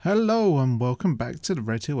Hello and welcome back to the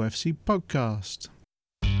Red Hill FC podcast.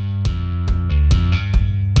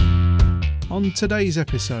 On today's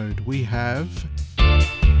episode we have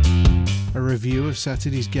a review of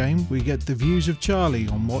Saturday's game. We get the views of Charlie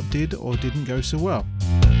on what did or didn't go so well.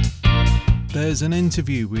 There's an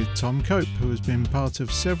interview with Tom Cope, who has been part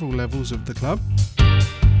of several levels of the club.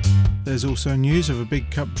 There's also news of a big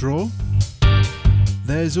cup draw.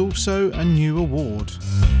 There's also a new award.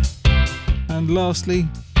 And lastly,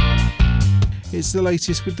 it's the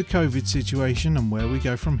latest with the COVID situation and where we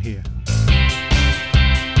go from here.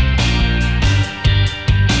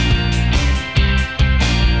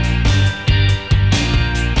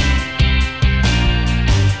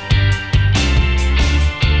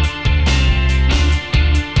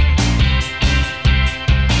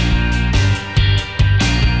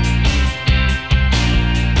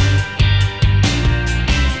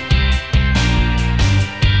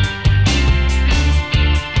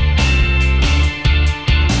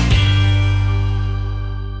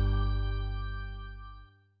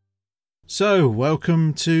 So,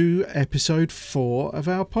 welcome to episode 4 of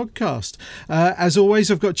our podcast. As always,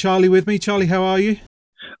 I've got Charlie with me. Charlie, how are you?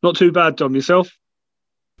 Not too bad, Dom. Yourself?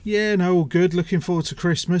 Yeah, no, all good. Looking forward to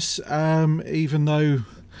Christmas, even though,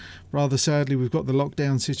 rather sadly, we've got the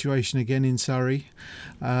lockdown situation again in Surrey.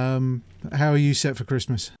 How are you set for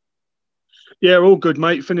Christmas? Yeah, all good,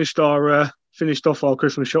 mate. Finished off our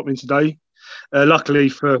Christmas shopping today. Luckily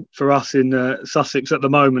for us in Sussex at the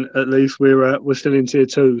moment, at least, we're still in Tier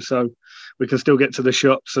 2, so we can still get to the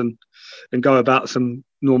shops and go about some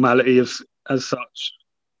normality as such.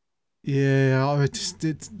 Yeah,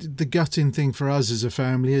 the gutting thing for us as a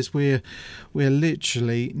family is we're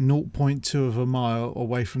literally 0.2 of a mile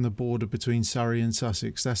away from the border between Surrey and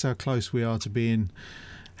Sussex. That's how close we are to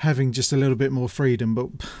having just a little bit more freedom. But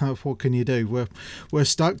what can you do? We're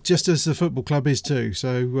stuck, just as the football club is too.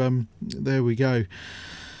 So there we go.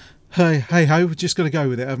 Hey ho, we've just got to go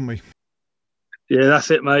with it, haven't we? Yeah,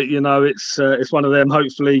 that's it, mate. You know, it's one of them.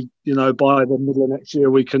 Hopefully, you know, by the middle of next year,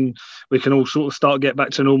 we can all sort of start getting back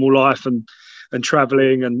to normal life and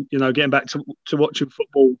travelling and, you know, getting back to watching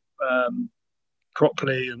football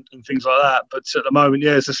properly and things like that. But at the moment,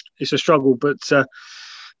 yeah, it's a struggle. But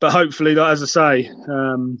hopefully, as I say,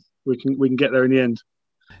 we can get there in the end.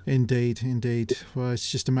 Indeed. Well,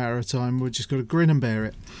 it's just a matter of time. We've just got to grin and bear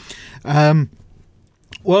it.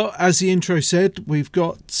 Well, as the intro said, we've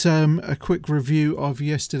got a quick review of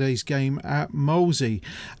yesterday's game at Molesey.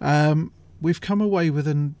 We've come away with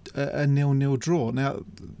a 0-0 draw. Now,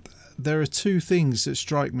 there are two things that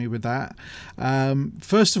strike me with that.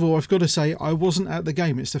 First of all, I've got to say I wasn't at the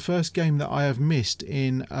game. It's the first game that I have missed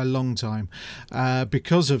in a long time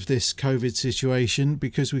because of this COVID situation,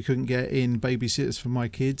 because we couldn't get in babysitters for my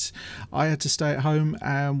kids. I had to stay at home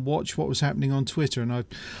and watch what was happening on Twitter,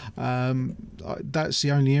 and that's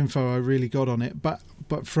the only info I really got on it. But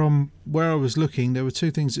from where I was looking, there were two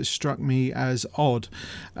things that struck me as odd,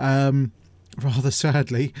 rather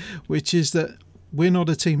sadly, which is that we're not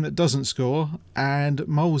a team that doesn't score, and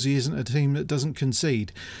Molesey isn't a team that doesn't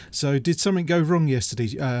concede. So did something go wrong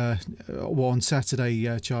yesterday, on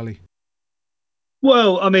Saturday, Charlie?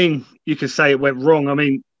 Well, I mean, you could say it went wrong. I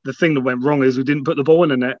mean, the thing that went wrong is we didn't put the ball in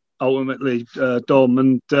the net, ultimately, Dom.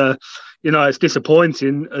 And, you know, it's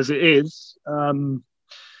disappointing as it is. You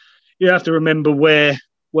have to remember where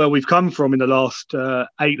we've come from in the last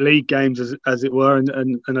 8 league games, as it were,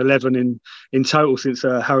 and 11 in total since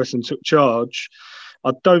Harrison took charge.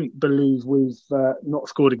 I don't believe we've not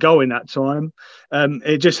scored a goal in that time.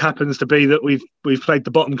 It just happens to be that we've played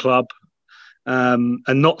the bottom club and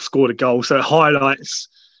not scored a goal, so it highlights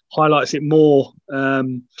it more.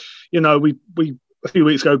 You know, we a few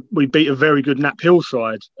weeks ago we beat a very good Nap Hill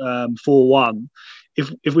side 4-1.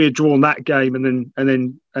 If we had drawn that game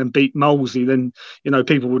and beat Molesey, then, you know,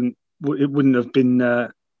 it wouldn't have been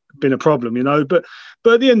a problem, you know. But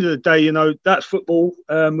at the end of the day, you know, that's football.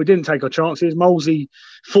 We didn't take our chances. Molesey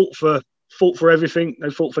fought for everything. They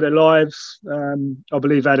fought for their lives. I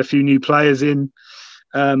believe they had a few new players in.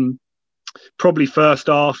 Probably first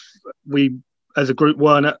half, we as a group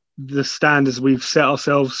weren't at the standards we've set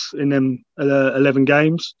ourselves in them 11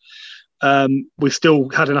 games. We still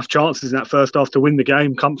had enough chances in that first half to win the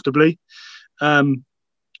game comfortably.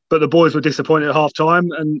 But the boys were disappointed at half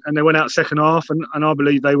time and they went out second half and I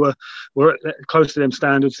believe they were close to them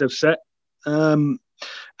standards they've set. And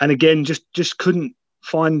again, just couldn't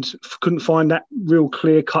find that real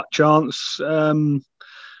clear cut chance.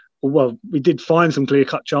 Well, we did find some clear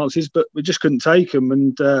cut chances, but we just couldn't take them.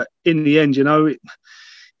 And in the end, you know,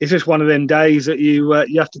 it's just one of them days that you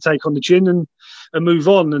have to take on the chin and move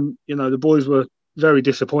on. And, you know, the boys were very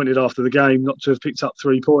disappointed after the game not to have picked up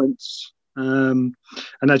 3 points. And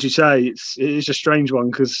as you say, it is a strange one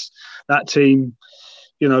because that team,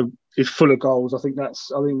 is full of goals. I think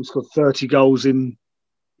we scored 30 goals in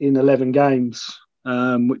 11 games,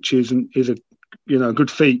 which is a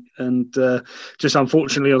good feat. And just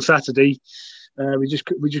unfortunately on Saturday, we just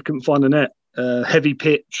couldn't find a net. Heavy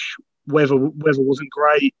pitch, weather wasn't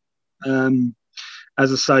great.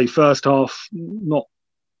 As I say, first half not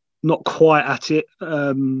quite at it.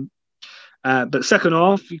 But second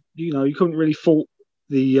half, you couldn't really fault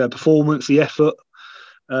the performance, the effort.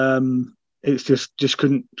 It's just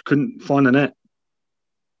couldn't find a net.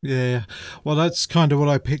 Yeah, well, that's kind of what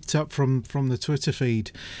I picked up from the Twitter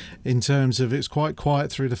feed, in terms of it's quite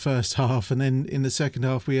quiet through the first half, and then in the second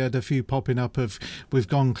half we had a few popping up of we've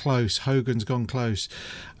gone close, Hogan's gone close.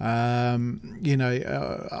 I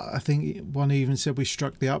think one even said we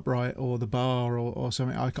struck the upright or the bar or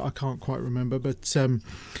something. I can't quite remember, but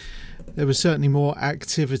there was certainly more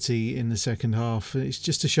activity in the second half. It's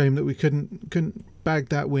just a shame that we couldn't bag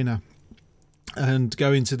that winner and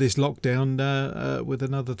go into this lockdown with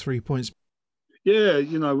another 3 points. Yeah,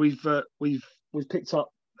 we've picked up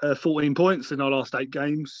 14 points in our last 8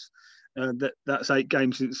 games. That's 8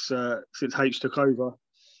 games since H took over.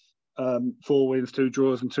 4 wins, 2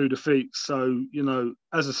 draws, and 2 defeats. So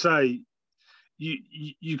as I say,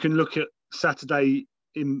 you can look at Saturday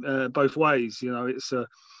in both ways.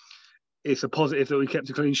 It's a positive that we kept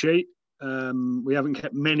a clean sheet. We haven't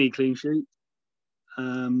kept many clean sheets.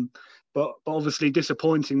 But obviously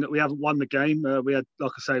disappointing that we haven't won the game. We had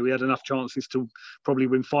enough chances to probably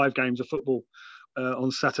win 5 games of football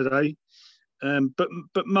on Saturday. But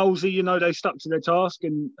Molesey, they stuck to their task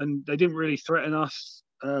and they didn't really threaten us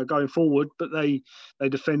going forward. But they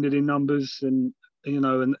defended in numbers and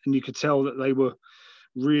you could tell that they were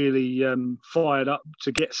really fired up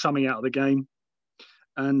to get something out of the game.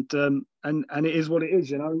 And it is what it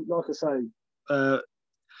is. Like I say.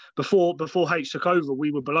 Before H took over,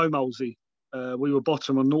 we were below Molesey. We were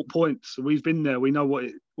bottom on 0 points. So we've been there. We know what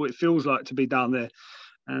it feels like to be down there.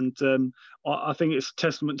 And I think it's a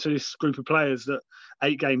testament to this group of players that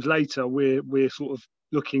 8 games later we're sort of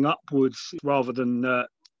looking upwards rather than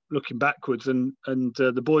looking backwards. And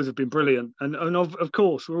the boys have been brilliant. And of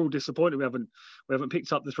course we're all disappointed we haven't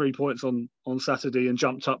picked up the 3 points on Saturday and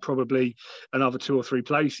jumped up probably another 2 or 3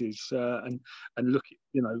 places and look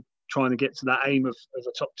trying to get to that aim of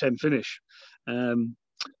a top 10 finish.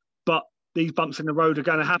 But these bumps in the road are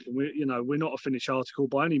going to happen. We're not a finished article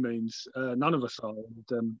by any means. None of us are.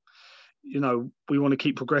 And, we want to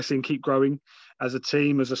keep progressing, keep growing as a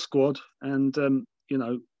team, as a squad, and,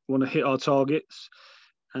 want to hit our targets.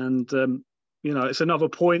 And, it's another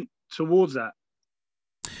point towards that.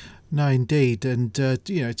 No, indeed. And,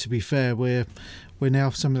 to be fair, we're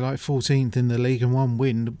now something like 14th in the league, and 1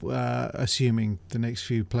 win, assuming the next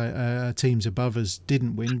few teams above us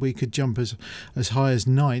didn't win, we could jump as high as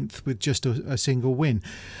 9th with just a single win.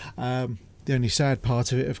 The only sad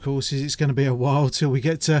part of it, of course, is it's going to be a while till we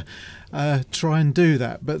get to try and do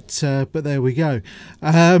that. But there we go.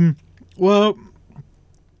 Well,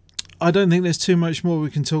 I don't think there's too much more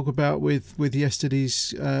we can talk about with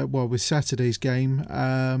yesterday's, with Saturday's game.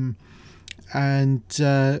 It's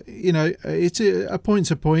a point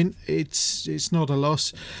to point. It's not a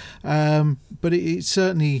loss, but it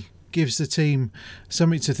certainly gives the team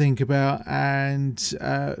something to think about and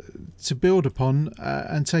to build upon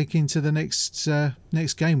and take into the next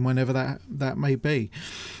game, whenever that may be.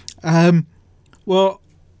 Well,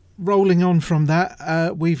 rolling on from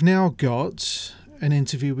that, we've now got an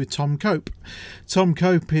interview with Tom Cope. Tom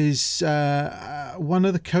Cope is one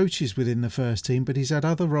of the coaches within the first team, but he's had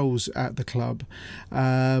other roles at the club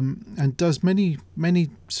and does many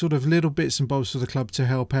sort of little bits and bobs for the club to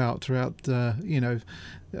help out throughout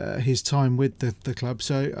his time with the club.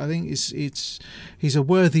 So I think he's a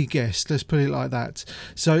worthy guest, let's put it like that.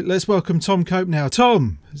 So let's welcome Tom Cope now.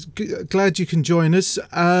 Tom, glad you can join us.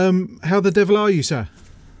 How the devil are you, sir?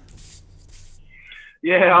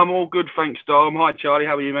 Yeah, I'm all good, thanks, Dom. Hi, Charlie.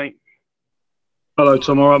 How are you, mate? Hello,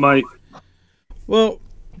 Tom. All right, mate. Well,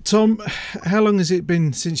 Tom, how long has it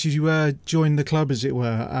been since you joined the club, as it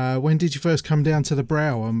were? When did you first come down to the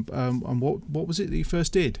Brow, and what was it that you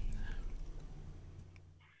first did?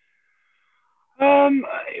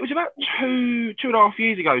 It was about two and a half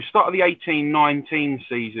years ago, start of the 18-19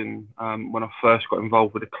 season, when I first got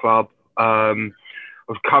involved with the club. I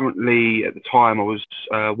was currently, at the time, I was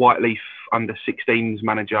Whiteleaf under-16s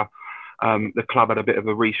manager. The club had a bit of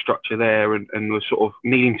a restructure there and was sort of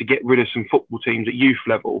needing to get rid of some football teams at youth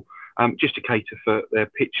level, just to cater for their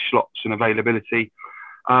pitch slots and availability.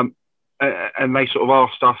 And they sort of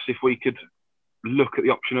asked us if we could look at the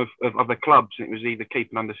option of other clubs. And it was either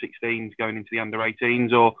keep an under-16s going into the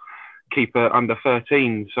under-18s or keep a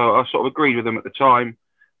under-13s. So I sort of agreed with them at the time.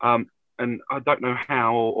 And I don't know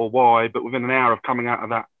how or why, but within an hour of coming out of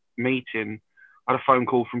that meeting, I had a phone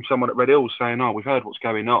call from someone at Red Hills saying, "Oh, we've heard what's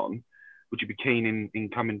going on. Would you be keen in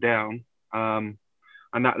coming down?" And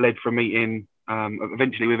that led for a meeting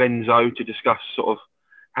eventually with Enzo to discuss sort of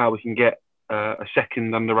how we can get a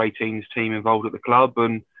second under-18s team involved at the club.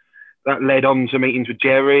 And that led on to meetings with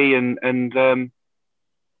Jerry. And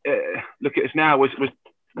look at us now.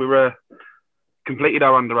 We're completed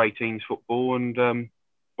our under-18s football, and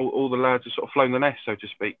all the lads have sort of flown the nest, so to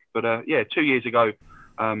speak. But 2 years ago,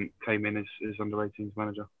 came in as under-18s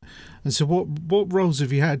manager. And so what roles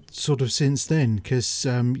have you had sort of since then? Because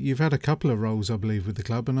you've had a couple of roles, I believe, with the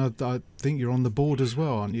club, and I think you're on the board as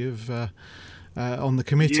well, aren't you? On the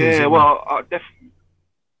committee. Yeah, well, I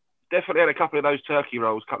definitely had a couple of those turkey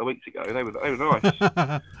rolls a couple of weeks ago. They were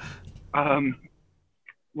nice.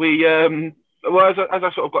 Well, as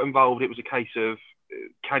I sort of got involved, it was a case of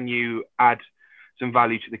can you add some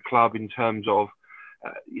value to the club in terms of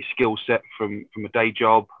your skill set from a day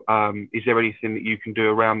job? Is there anything that you can do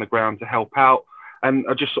around the ground to help out? And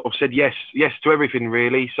I just sort of said yes to everything,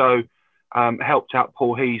 really. So helped out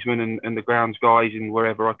Paul Heisman and the grounds guys in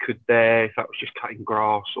wherever I could there. If that was just cutting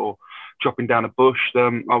grass or chopping down a bush, I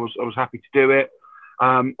was happy to do it.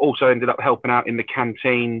 Also ended up helping out in the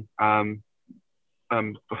canteen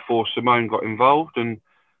before Simone got involved, and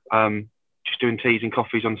just doing teas and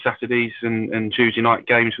coffees on Saturdays and Tuesday night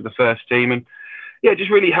games for the first team. And yeah, just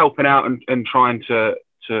really helping out and trying to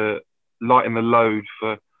lighten the load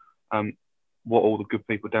for what all the good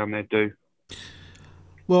people down there do.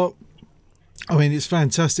 Well, I mean, it's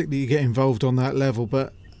fantastic that you get involved on that level,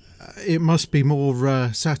 but it must be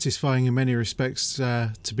more satisfying in many respects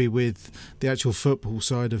to be with the actual football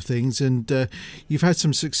side of things. And you've had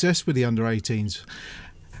some success with the under-18s.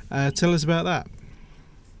 Tell us about that.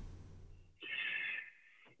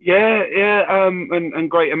 Yeah, and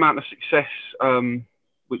great amount of success,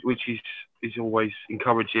 which is always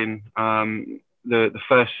encouraging. The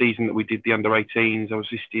first season that we did the under-18s, I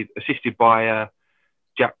was assisted by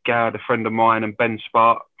Jack Gad, a friend of mine, and Ben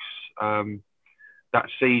Sparks. That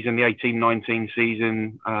season, the 18-19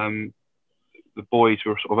 season, the boys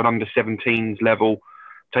were sort of an under-17s level,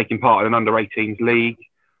 taking part in an under-18s league,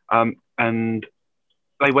 and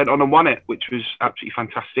they went on and won it, which was absolutely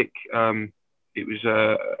fantastic. It was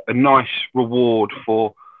a nice reward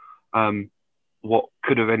for what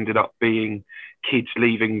could have ended up being kids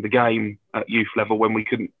leaving the game at youth level when we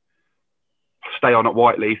couldn't stay on at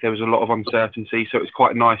Whiteleaf. There was a lot of uncertainty, so it was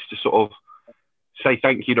quite nice to sort of say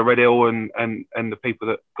thank you to Red Hill and the people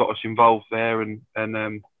that got us involved there, and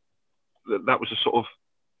that was a sort of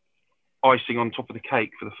icing on top of the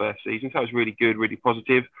cake for the first season. So that was really good, really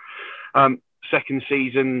positive. Second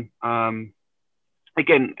season,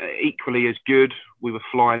 again, equally as good. We were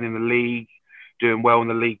flying in the league, doing well in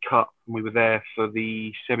the League Cup, and we were there for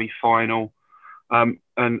the semi-final.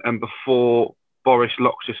 And before Boris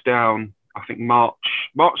locked us down, I think March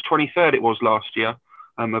 23rd it was last year,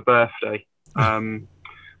 my birthday.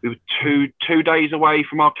 We were two days away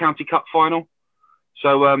from our County Cup final.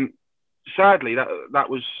 So sadly, that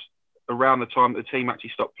was around the time that the team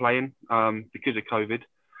actually stopped playing because of COVID.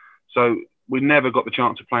 So we never got the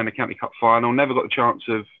chance of playing the County Cup final, never got the chance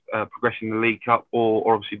of progressing the League Cup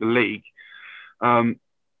or obviously the league.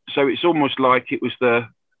 So it's almost like it was a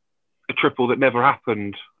triple that never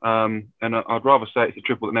happened. And I'd rather say it's a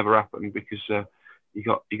triple that never happened because you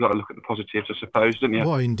got to look at the positives, I suppose, don't you?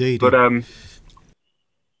 Well, indeed. But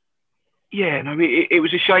it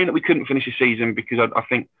was a shame that we couldn't finish the season because I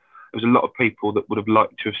think there was a lot of people that would have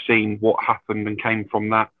liked to have seen what happened and came from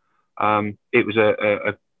that. It was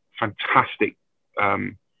a fantastic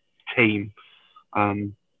team.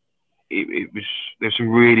 There's some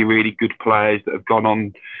really, really good players that have gone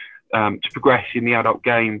on to progress in the adult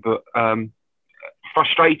game, but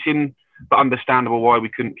frustrating but understandable why we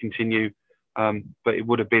couldn't continue. But it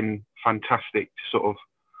would have been fantastic to sort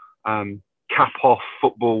of cap off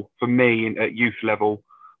football for me at youth level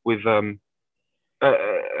with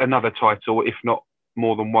another title, if not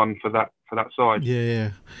more than one for that side.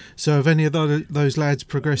 Yeah. So have any of those lads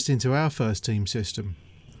progressed into our first team system?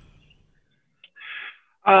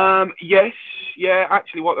 Yes. Yeah,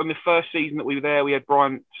 actually, on the first season that we were there, we had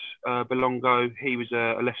Bryant Belongo. He was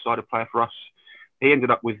a left-sided player for us. He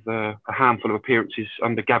ended up with a handful of appearances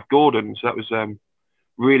under Gav Gordon, so that was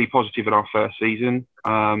really positive in our first season.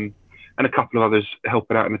 And a couple of others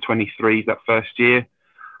helping out in the 23s that first year.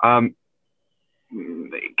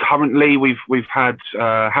 Currently, we've had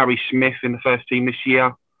Harry Smith in the first team this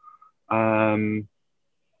year. Who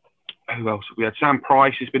else have we had? Sam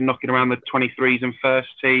Price has been knocking around the 23s and first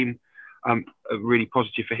team. Really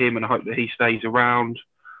positive for him, and I hope that he stays around.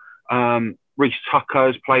 Reece Tucker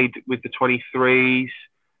has played with the 23s.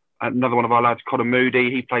 Another one of our lads, Connor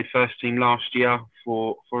Moody, he played first team last year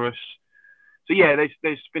for us. So yeah,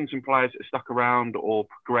 there's been some players that have stuck around or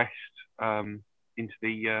progressed into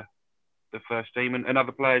the first team, and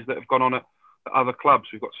other players that have gone on at other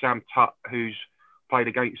clubs. We've got Sam Tutt, who's played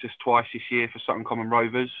against us twice this year for Sutton Common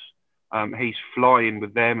Rovers. He's flying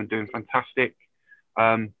with them and doing fantastic.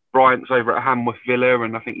 Bryant's over at Hamworth Villa,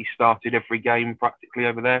 and I think he started every game practically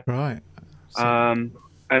over there. Right.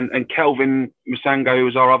 And Kelvin Musango, who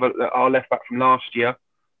was our left back from last year,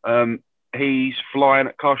 he's flying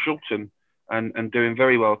at Carshalton and doing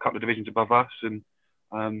very well, a couple of divisions above us. And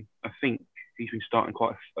I think he's been starting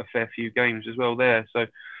quite a fair few games as well there. So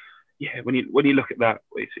yeah, when you look at that,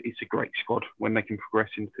 it's a great squad when they can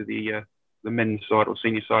progress into the men's side or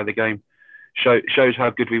senior side of the game. Shows how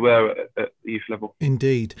good we were at the youth level.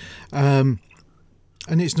 Indeed. And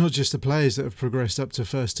it's not just the players that have progressed up to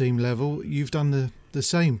first team level. You've done the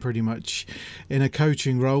same pretty much in a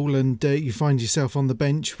coaching role, and you find yourself on the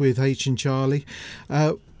bench with H and Charlie.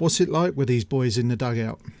 What's it like with these boys in the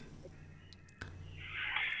dugout?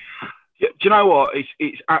 Yeah, do you know what?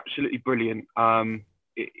 It's absolutely brilliant.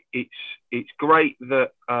 It's great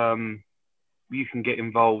that you can get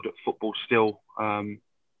involved at football still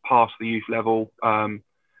past the youth level,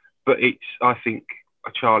 but I think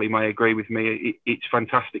Charlie may agree with me. It's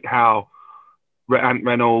fantastic how Ant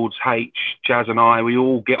Reynolds, H, Jazz and I, we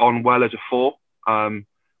all get on well as a four,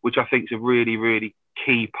 which I think is a really, really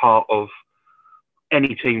key part of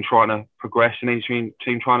any team trying to progress and any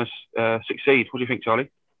team trying to succeed. What do you think, Charlie?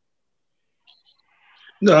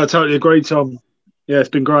 No, I totally agree, Tom. Yeah, it's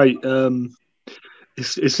been great.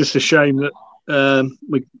 It's just a shame that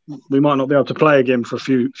we might not be able to play again for a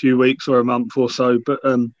few weeks or a month or so, but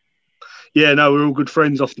yeah, no, we're all good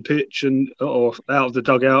friends off the pitch or out of the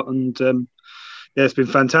dugout, and yeah, it's been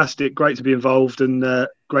fantastic. Great to be involved, and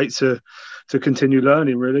great to continue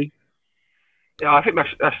learning. Really. Yeah, I think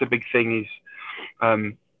that's the big thing.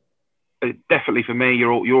 Is definitely for me,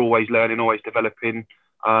 you're always learning, always developing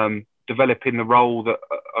the role that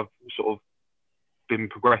I've sort of been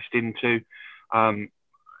progressed into.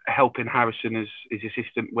 Helping Harrison as his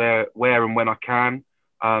assistant where and when I can.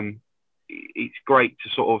 It's great to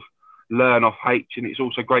sort of learn off H, and it's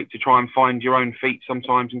also great to try and find your own feet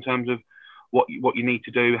sometimes in terms of what you need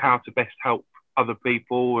to do, how to best help other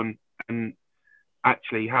people, and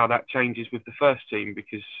actually how that changes with the first team,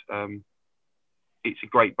 because it's a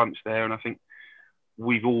great bunch there, and I think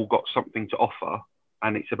we've all got something to offer,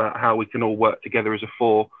 and it's about how we can all work together as a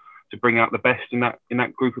four to bring out the best in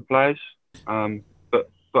that group of players.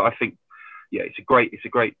 But I think, yeah, it's a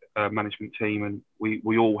great management team, and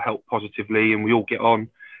we all help positively, and we all get on,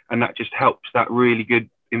 and that just helps that really good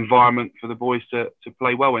environment for the boys to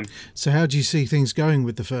play well in. So how do you see things going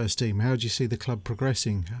with the first team? How do you see the club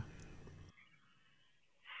progressing?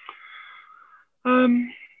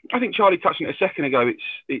 I think Charlie touched on it a second ago.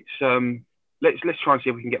 It's let's try and see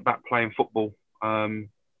if we can get back playing football. Can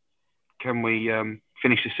we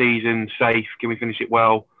finish the season safe? Can we finish it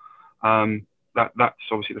well? That's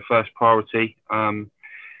obviously the first priority. I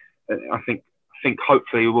think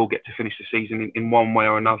hopefully we will get to finish the season in one way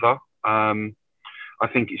or another. I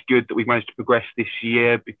think it's good that we've managed to progress this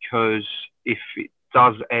year, because if it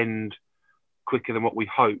does end quicker than what we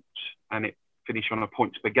hoped and it finish on a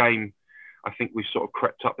points per game, I think we've sort of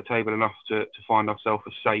crept up the table enough to find ourselves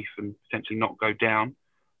as safe and potentially not go down.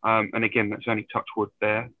 And again, that's only touch wood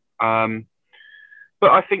there. But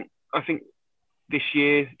I think this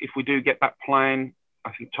year, if we do get back playing,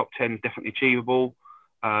 I think top 10 is definitely achievable.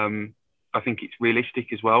 I think it's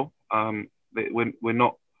realistic as well. We're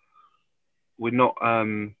not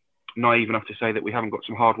naive enough to say that we haven't got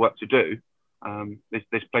some hard work to do.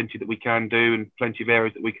 There's plenty that we can do, and plenty of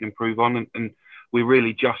areas that we can improve on, and we're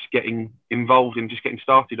really just getting involved and just getting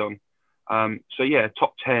started on. So yeah,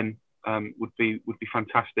 top 10 would be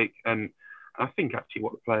fantastic, and I think actually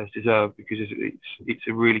what the players deserve, because it's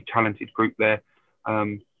a really talented group there.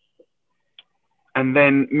 And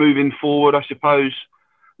then moving forward, I suppose,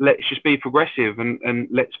 let's just be progressive and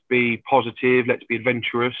let's be positive, let's be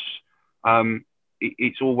adventurous.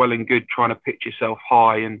 It's all well and good trying to pitch yourself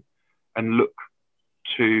high and look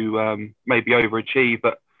to maybe overachieve,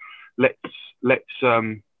 but let's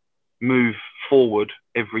move forward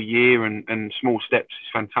every year, and small steps is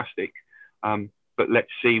fantastic. But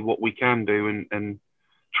let's see what we can do and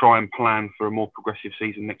try and plan for a more progressive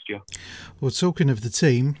season next year. Well, talking of the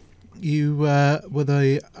team, you were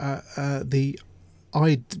the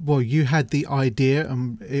you had the idea,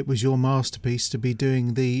 and it was your masterpiece to be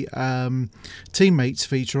doing the teammates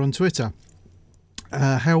feature on Twitter.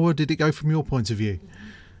 How well did it go from your point of view?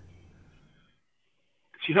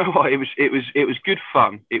 Do you know what? It was good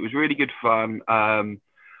fun. It was really good fun. I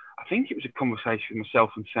think it was a conversation with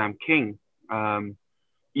myself and Sam King.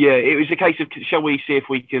 It was a case of, shall we see if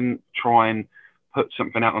we can try and put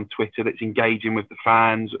something out on Twitter that's engaging with the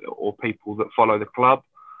fans or people that follow the club.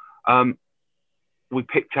 We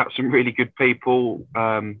picked out some really good people.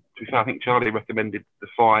 To be fair, I think Charlie recommended the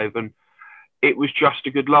 5, and it was just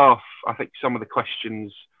a good laugh. I think some of the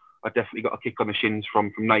questions I definitely got a kick on the shins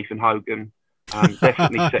from Nathan Hogan.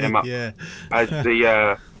 Definitely set him up as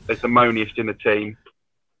the moaniest in the team,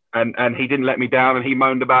 and he didn't let me down, and he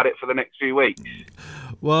moaned about it for the next few weeks.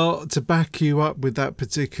 Well, to back you up with that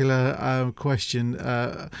particular question,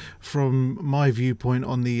 from my viewpoint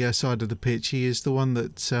on the side of the pitch, he is the one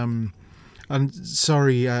that. I'm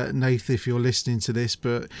sorry, Nath, if you're listening to this,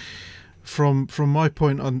 but from my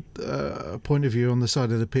point of view on the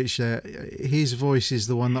side of the pitch, there, his voice is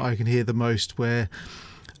the one that I can hear the most. Where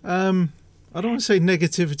I don't want to say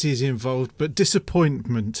negativity is involved, but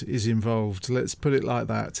disappointment is involved. Let's put it like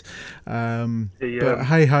that. But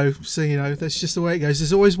hey ho, so that's just the way it goes.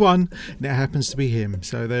 There's always one, and it happens to be him.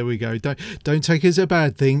 So there we go. Don't take it as a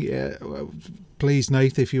bad thing. Please,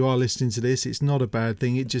 Nath, if you are listening to this, it's not a bad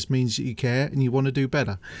thing. It just means that you care and you want to do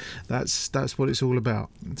better. That's what it's all about.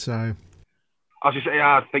 So I was just saying,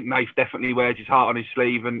 I think Nath definitely wears his heart on his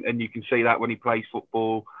sleeve, and you can see that when he plays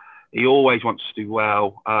football. He always wants to do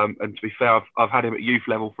well. And to be fair, I've had him at youth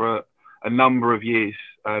level for a number of years,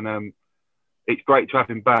 and it's great to have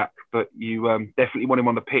him back. But you definitely want him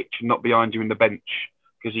on the pitch and not behind you in the bench,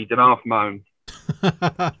 because he can half moan.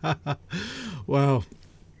 Well,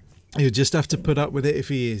 you just have to put up with it if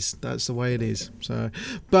he is. That's the way it is. So,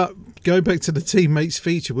 but go back to the teammates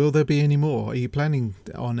feature. Will there be any more? Are you planning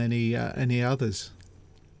on any others?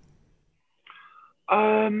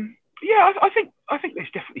 I think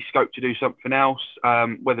there's definitely scope to do something else.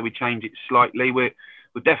 Whether we change it slightly, we're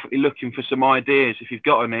definitely looking for some ideas. If you've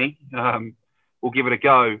got any, we'll give it a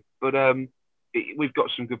go. But we've got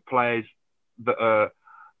some good players that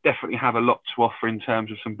definitely have a lot to offer in terms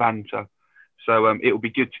of some banter. So it will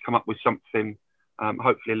be good to come up with something,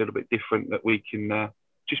 hopefully a little bit different, that we can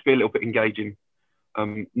just be a little bit engaging.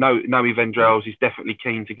 Noe Vendrell is definitely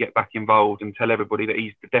keen to get back involved and tell everybody that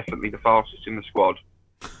he's definitely the fastest in the squad.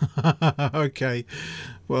 Okay,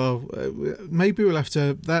 well, maybe we'll have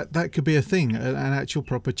to. That could be a thing, an actual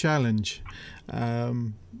proper challenge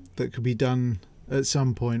that could be done at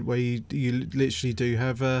some point, where you literally do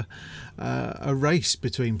have a race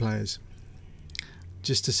between players,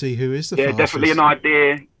 just to see who is the fastest. Definitely an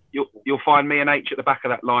idea. You'll find me and H at the back of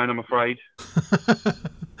that line, I'm afraid.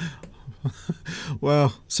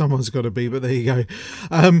 Well, someone's got to be, but there you go.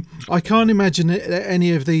 I can't imagine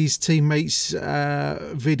any of these teammates'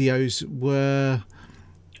 videos were,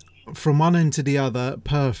 from one end to the other,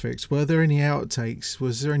 perfect. Were there any outtakes?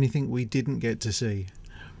 Was there anything we didn't get to see?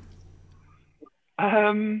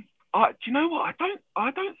 Do you know what?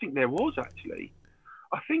 I don't think there was, actually.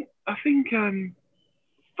 I think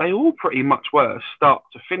they all pretty much were start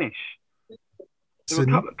to finish. There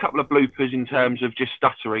were a couple of bloopers in terms of just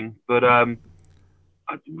stuttering, but I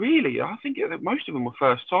think most of them were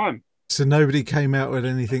first time. So nobody came out with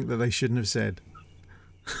anything that they shouldn't have said?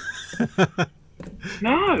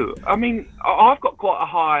 No, I mean, I've got quite a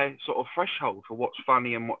high sort of threshold for what's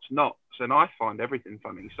funny and what's not, so I find everything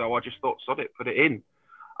funny. So I just thought, sod it, put it in.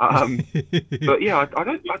 But yeah, I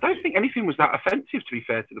don't think anything was that offensive. To be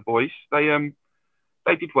fair to the boys,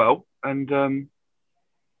 they did well, and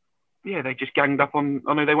they just ganged up on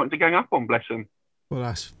who they wanted to gang up on. Bless them. Well,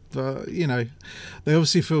 that's they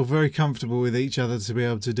obviously feel very comfortable with each other to be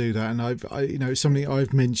able to do that, and something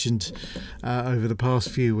I've mentioned over the past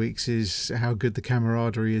few weeks is how good the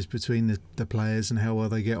camaraderie is between the players and how well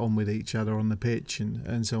they get on with each other on the pitch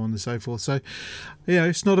and so on and so forth. So,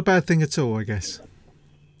 it's not a bad thing at all, I guess.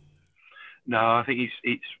 No, I think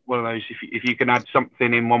it's one of those. If you can add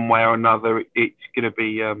something in one way or another, it's going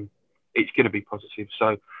to be positive.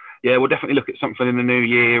 So. Yeah, we'll definitely look at something in the new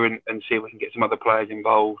year and see if we can get some other players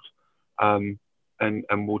involved, and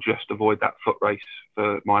we'll just avoid that foot race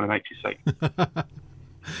for mine and H's sake.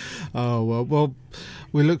 Oh, well,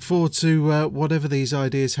 we look forward to whatever these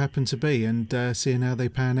ideas happen to be and seeing how they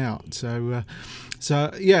pan out. So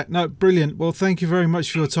brilliant. Well, thank you very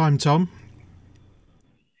much for your time, Tom.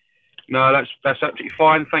 No, that's absolutely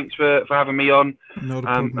fine. Thanks for having me on. Not a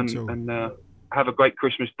problem at all. And have a great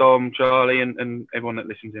Christmas, Dom, Charlie, and everyone that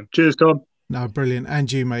listens in. Cheers, Tom. No, brilliant. And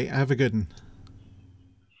you, mate. Have a good one.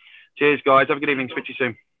 Cheers, guys. Have a good evening. Speak to you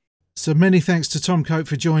soon. So many thanks to Tom Cope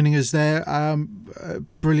for joining us there.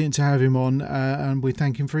 Brilliant to have him on, and we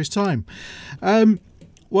thank him for his time.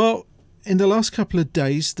 Well, in the last couple of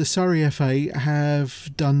days, the Surrey FA have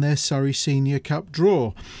done their Surrey Senior Cup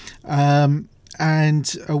draw. And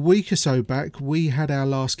a week or so back, we had our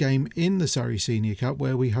last game in the Surrey Senior Cup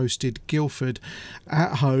where we hosted Guildford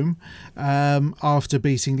at home after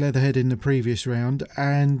beating Leatherhead in the previous round.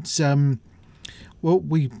 And well,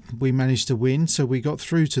 we managed to win, so we got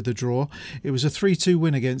through to the draw. It was a 3-2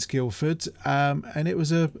 win against Guildford, and it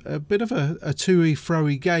was a bit of a to-y,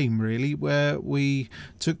 fro-y game, really, where we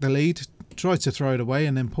took the lead, tried to throw it away,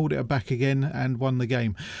 and then pulled it back again and won the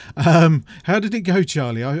game. How did it go,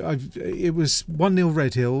 Charlie? It was 1-0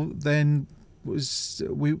 Redhill, then it was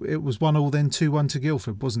 1-1, then 2-1 to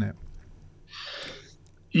Guildford, wasn't it?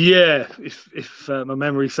 Yeah, if my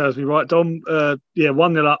memory serves me right, Dom.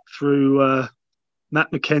 1-0 up through Matt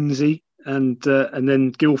McKenzie, and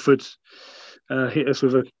then Guildford hit us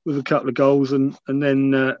with a couple of goals, and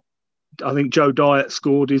then I think Joe Dyatt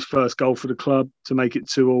scored his first goal for the club to make it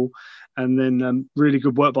 2-2, and then really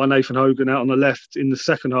good work by Nathan Hogan out on the left in the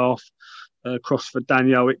second half, cross for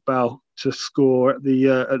Daniel Iqbal to score at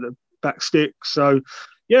the back stick. So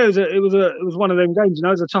yeah, it was one of them games. You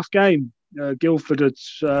know, it was a tough game. Guildford had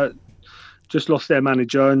just lost their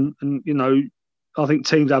manager, and you know, I think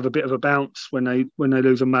teams have a bit of a bounce when they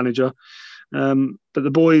lose a manager. But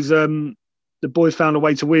the boys found a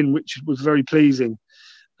way to win, which was very pleasing.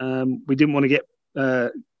 We didn't want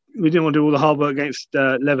to do all the hard work against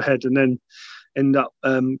Leatherhead and then end up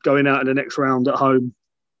going out in the next round at home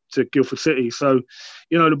to Guildford City. So,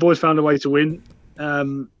 you know, the boys found a way to win.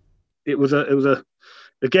 It was a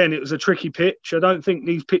tricky pitch. I don't think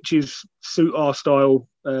these pitches suit our style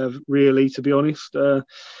really, to be honest.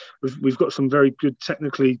 We've got some very good,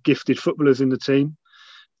 technically gifted footballers in the team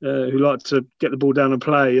who like to get the ball down and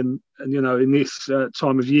play. And you know, in this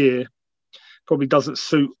time of year, probably doesn't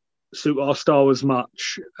suit our style as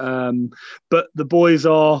much. But the boys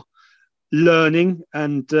are learning,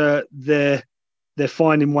 and they're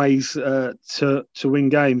finding ways to win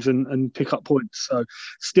games and pick up points. So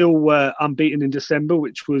still unbeaten in December,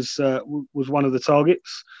 which was one of the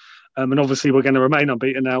targets. And obviously we're going to remain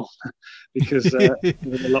unbeaten now because of the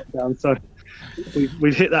lockdown. So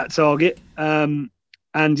we've hit that target. And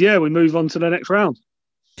yeah, we move on to the next round.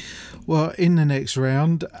 Well, in the next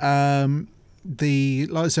round,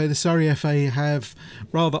 the Surrey FA have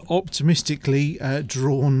rather optimistically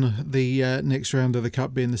drawn the next round of the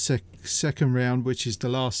Cup, being the second round, which is the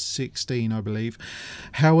last 16, I believe.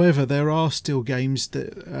 However, there are still games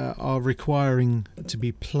that are requiring to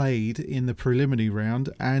be played in the preliminary round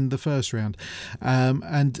and the first round.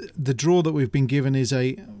 And the draw that we've been given is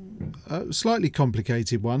a slightly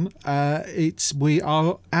complicated one. We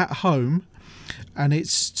are at home, and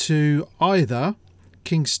it's to either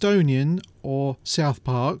Kingstonian or South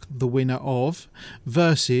Park, the winner of,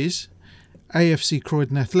 versus AFC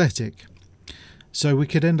Croydon Athletic. So we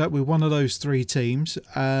could end up with one of those three teams.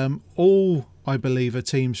 All, I believe, are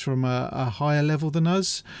teams from a higher level than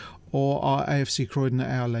us, or are AFC Croydon at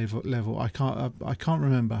our level? I can't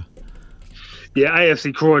remember. Yeah,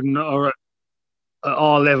 AFC Croydon are at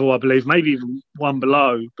our level, I believe, maybe even one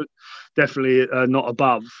below, but definitely not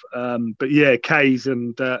above. But yeah, Kays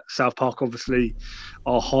and South Park obviously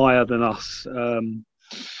are higher than us.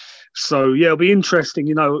 So yeah, it'll be interesting.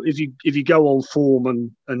 You know, if you go on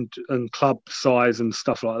form and club size and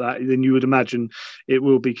stuff like that, then you would imagine it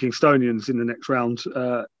will be Kingstonians in the next round.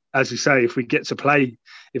 As you say, if we get to play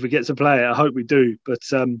it, I hope we do. But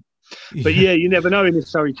yeah, you never know in this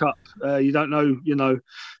Surrey Cup. You don't know, you know,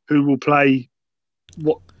 who will play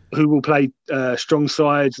strong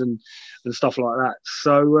sides and stuff like that.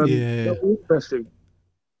 So that'll be interesting.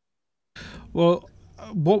 Well,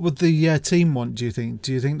 what would the team want, do you think?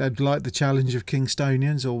 Do you think they'd like the challenge of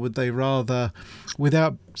Kingstonians, or would they rather,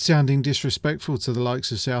 without sounding disrespectful to the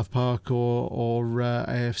likes of South Park or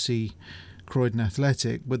AFC Croydon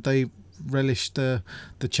Athletic, would they relish the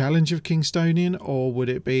challenge of Kingstonian, or would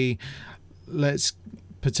it be, let's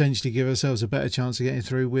potentially give ourselves a better chance of getting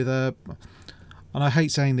through with a, and I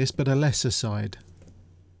hate saying this, but a lesser side?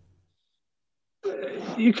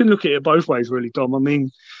 You can look at it both ways, really, Dom. I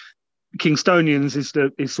mean, Kingstonians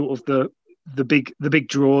is sort of the big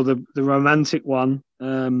draw, the romantic one,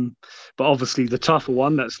 but obviously the tougher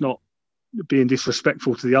one. That's not being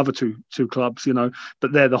disrespectful to the other two clubs, you know,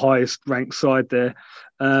 but they're the highest ranked side there.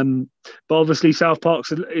 But obviously South Park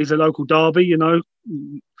is a local derby, you know.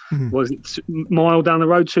 Was it 2 miles down the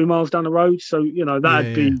road? So you know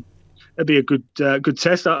that'd be a good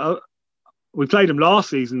test. We played them last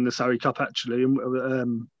season in the Surrey Cup actually,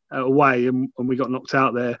 away, and we got knocked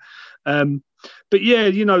out there. But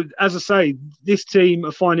yeah, as I say, this team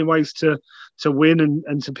are finding ways to win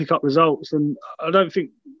and to pick up results. And I don't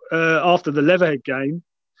think after the Leatherhead game,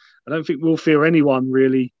 I don't think we'll fear anyone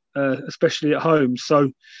really, especially at home.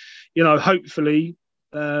 So, hopefully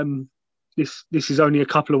this is only a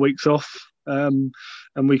couple of weeks off, and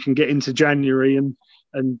we can get into January and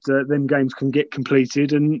them games can get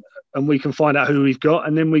completed and we can find out who we've got,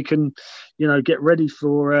 and then we can, get ready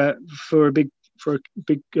for a big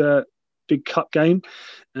cup game,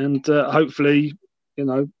 and hopefully,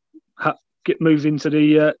 get moved into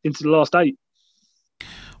the last 8.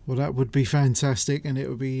 Well, that would be fantastic, and it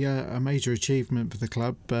would be a major achievement for the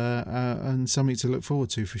club, and something to look forward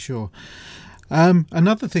to for sure.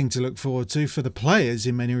 Another thing to look forward to for the players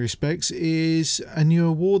in many respects is a new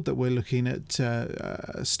award that we're looking at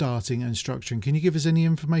starting and structuring. Can you give us any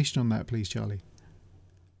information on that, please, Charlie?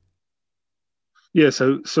 Yeah,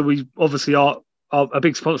 so we obviously are a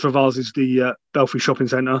big sponsor of ours is the Belfry Shopping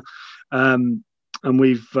Centre, and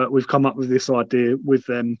we've come up with this idea with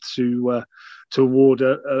them to award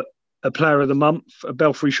a Player of the Month, a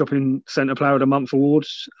Belfry Shopping Centre Player of the Month award.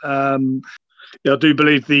 I do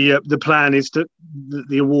believe the plan is that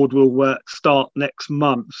the award will start next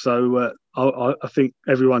month. So I think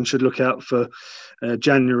everyone should look out for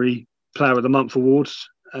January Player of the Month awards.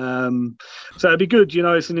 So it'd be good.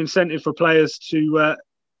 It's an incentive for players to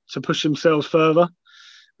push themselves further.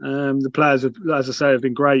 The players, as I say, have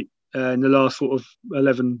been great in the last sort of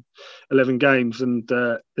 11 games, and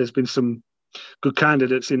there's been some good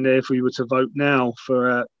candidates in there if we were to vote now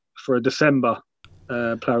for a December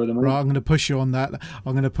Player of the Month. Right, I'm going to push you on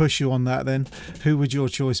that. Then. Who would your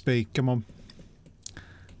choice be? Come on.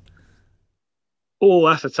 Oh,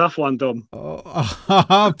 that's a tough one, Dom.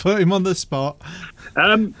 Put him on the spot.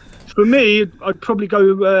 For me, I'd probably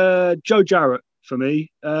go Joe Jarrett. For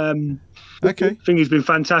me, okay. I think he's been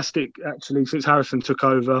fantastic actually since Harrison took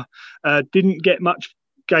over. Didn't get much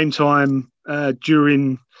game time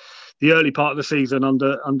during the early part of the season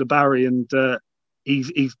under Barry, and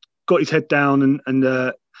he's got his head down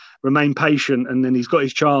and remained patient, and then he's got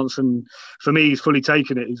his chance. And for me, he's fully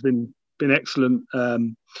taken it. He's been excellent.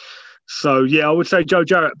 So yeah, I would say Joe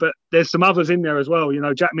Jarrett, but there's some others in there as well.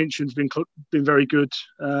 Jack Minchin's been very good.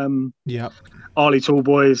 Yeah, Arlie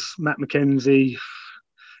Tallboys, Matt McKenzie.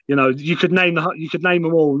 You could name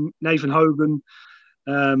them all. Nathan Hogan,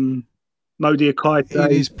 Modi Akaite.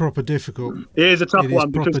 It is proper difficult. It is a tough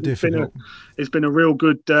one because it's been a real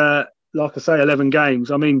good, like I say, 11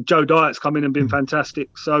 games. I mean, Joe Dyett's come in and been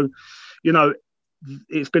fantastic. So,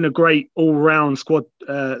 it's been a great all-round squad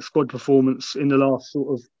performance in the last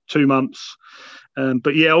sort of 2 months.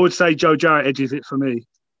 But yeah, I would say Joe Jarrett edges it for me.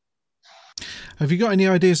 Have you got any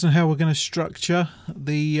ideas on how we're going to structure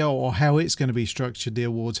or how it's going to be structured, the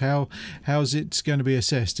awards? How's it going to be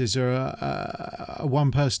assessed? Is there a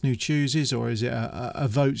one person who chooses, or is it a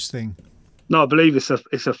votes thing? No, I believe it's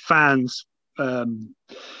a fans Player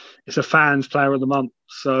of the Month.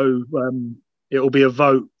 So it will be a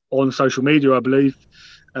vote on social media, I believe.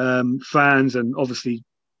 Fans and obviously,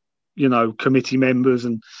 committee members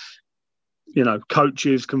and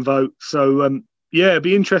coaches can vote. So yeah, it'd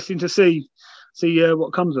be interesting to see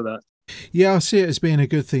what comes of that. Yeah, I see it as being a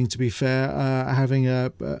good thing, to be fair, having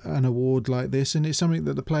an award like this, and it's something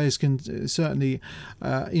that the players can certainly,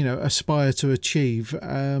 aspire to achieve.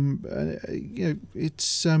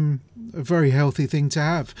 It's a very healthy thing to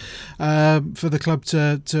have for the club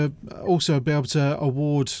to also be able to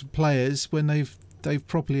award players when they've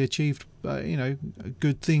properly achieved,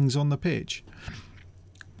 good things on the pitch.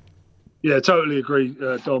 Yeah, totally agree,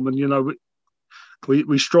 Dom. And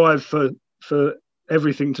we strive for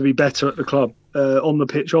everything to be better at the club, on the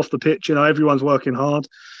pitch, off the pitch. Everyone's working hard.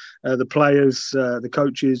 The players, the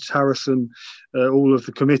coaches, Harrison, all of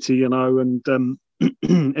the committee, and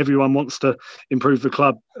everyone wants to improve the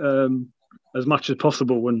club as much as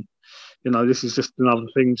possible. And this is just another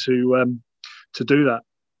thing to do that.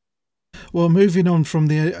 Well, moving on from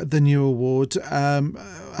the new award,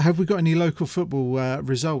 have we got any local football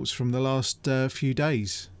results from the last few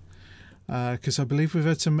days? Because I believe we've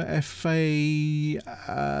had some FA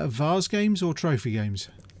Vars games or trophy games.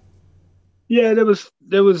 Yeah, there was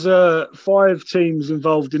 5 teams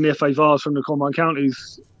involved in the FA Vars from the Combined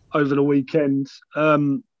Counties over the weekend.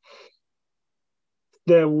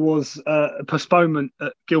 There was a postponement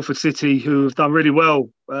at Guildford City, who have done really well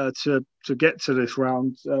to get to this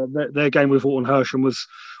round. Their game with Alton Hersham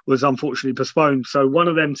was unfortunately postponed. So one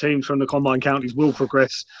of them teams from the Combined Counties will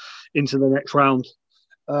progress into the next round.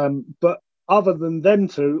 But other than them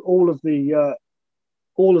two, all of the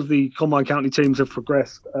Combined County teams have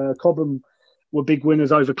progressed. Cobham were big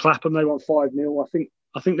winners over Clapham. They won 5-0.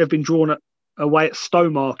 I think they've been drawn away at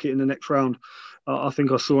Stowmarket in the next round. I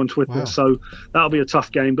think I saw on Twitter. Wow. So that'll be a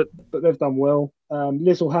tough game, but they've done well.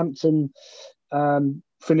 Littlehampton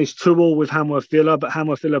finished 2-2 with Hamworth Villa, but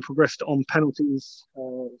Hamworth Villa progressed on penalties.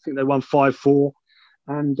 I think they won 5-4.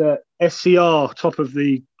 And SCR, top of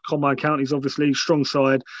the Combined Counties, obviously, strong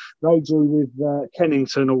side. They drew with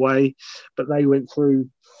Kennington away, but they went through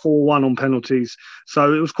 4-1 on penalties.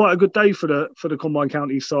 So it was quite a good day for the Combined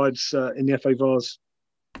Counties sides in the FA Vars.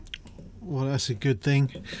 Well, that's a good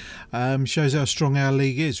thing. Shows how strong our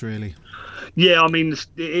league is, really. Yeah, I mean,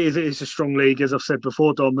 it is a strong league, as I've said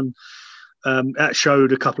before, Dom. And that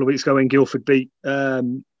showed a couple of weeks ago when Guildford beat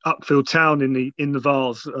Uckfield Town in the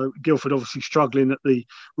Vars. Guildford obviously struggling at the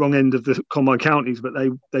wrong end of the Combined Counties, but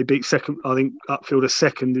they beat second. I think Uckfield are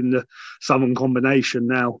second in the Southern Combination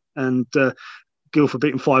now, and Guildford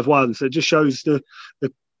beating 5-1. So it just shows the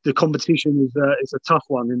competition is a tough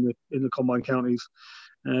one in the Combined Counties.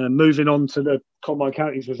 Moving on to the Combined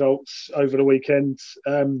Counties results over the weekend.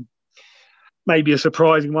 Maybe a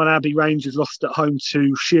surprising one. Abbey Rangers lost at home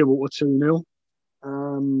to Shearwater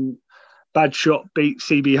 2-0. Badshot beat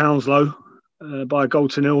CB Hounslow by a goal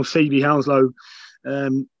to 0. CB Hounslow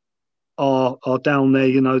are down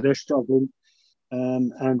there, they're struggling.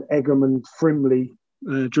 And Egham and Frimley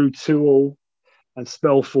drew 2-2. And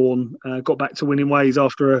Spelthorne got back to winning ways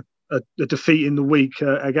after a defeat in the week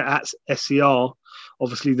at SCR.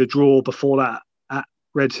 Obviously, the draw before that at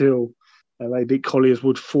Red Hill, they beat Colliers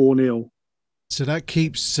Wood 4-0. So that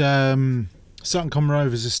keeps Sutton Common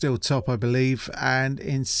Rovers are still top, I believe, and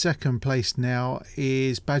in second place now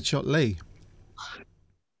is Badshot Lee.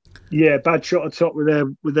 Yeah, Badshot are top with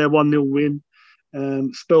their 1-0 win.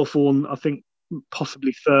 Spelthorne, I think,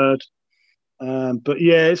 possibly third. But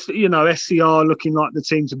yeah, it's, SCR looking like the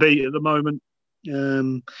team to beat at the moment.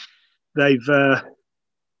 They've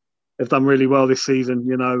done really well this season,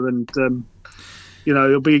 and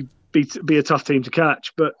it'll be a tough team to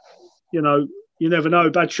catch. But you never know.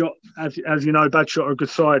 Badshot, as you know, Badshot are a good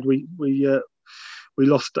side. We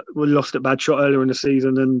lost at Badshot earlier in the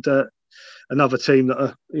season, and another team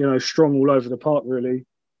that are strong all over the park, really.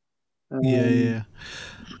 Yeah.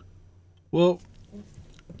 Well,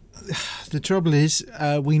 the trouble is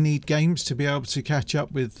we need games to be able to catch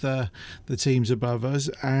up with the teams above us.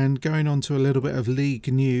 And going on to a little bit of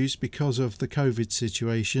league news, because of the COVID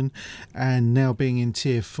situation and now being in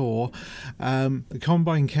Tier 4, the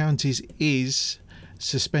Combined Counties is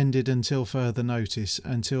suspended until further notice,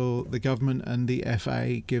 until the government and the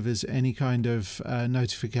FA give us any kind of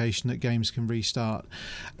notification that games can restart.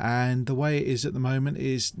 And the way it is at the moment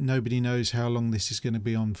is nobody knows how long this is going to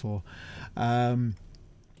be on for.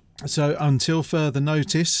 So until further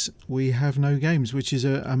notice, we have no games, which is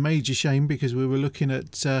a major shame, because we were looking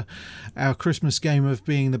at our Christmas game of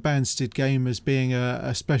being the Banstead game as being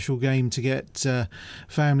a special game to get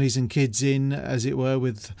families and kids in, as it were,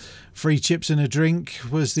 with free chips and a drink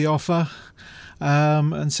was the offer.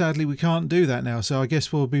 And sadly, we can't do that now. So I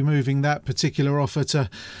guess we'll be moving that particular offer to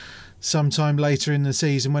sometime later in the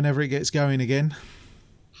season, whenever it gets going again.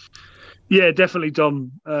 Yeah, definitely,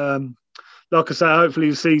 Dom. Like I say, hopefully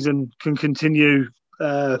the season can continue.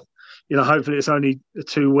 Hopefully it's only a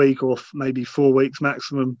 2-week or maybe 4 weeks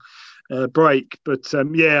maximum break. But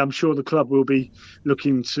I'm sure the club will be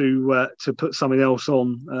looking to put something else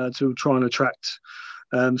on to try and attract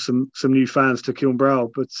some new fans to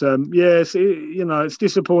Kilnbrow. But it's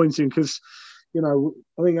disappointing because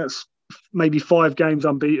I think that's maybe 5 games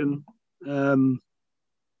unbeaten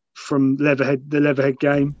from the Leatherhead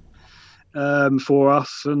game for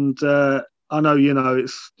us, and I know,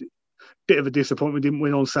 it's a bit of a disappointment we didn't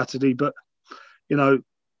win on Saturday, but,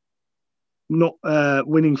 not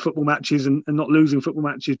winning football matches and not losing football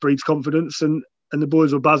matches breeds confidence, and the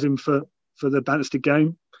boys were buzzing for the Banstead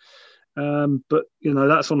game. But,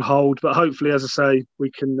 that's on hold. But hopefully, as I say,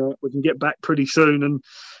 we can get back pretty soon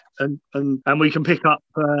and we can pick up,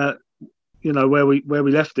 where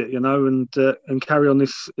we left it, and carry on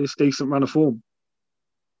this decent run of form.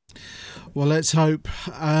 Well, let's hope.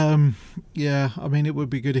 It would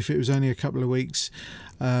be good if it was only a couple of weeks.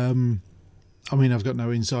 I've got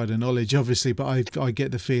no insider knowledge, obviously, but I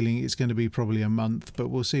get the feeling it's going to be probably a month, but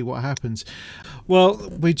we'll see what happens. Well,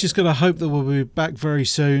 we just got to hope that we'll be back very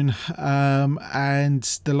soon, and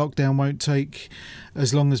the lockdown won't take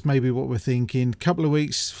as long as maybe what we're thinking. Couple of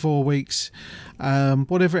weeks, 4 weeks,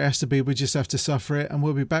 whatever it has to be, we just have to suffer it, and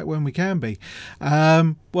we'll be back when we can be.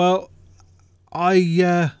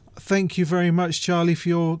 Thank you very much, Charlie, for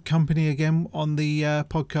your company again on the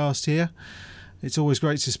podcast here. It's always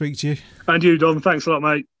great to speak to you. And you, Don. Thanks a lot,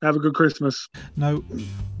 mate. Have a good Christmas. No,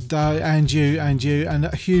 and you. And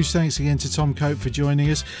a huge thanks again to Tom Cope for joining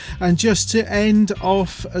us. And just to end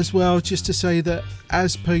off as well, just to say that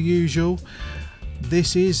as per usual,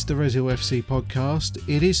 this is the Red Hill FC podcast.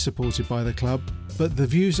 It is supported by the club, but the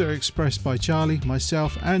views that are expressed by Charlie,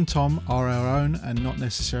 myself and Tom are our own and not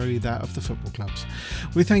necessarily that of the football clubs.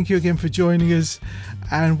 We thank you again for joining us,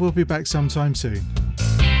 and we'll be back sometime soon.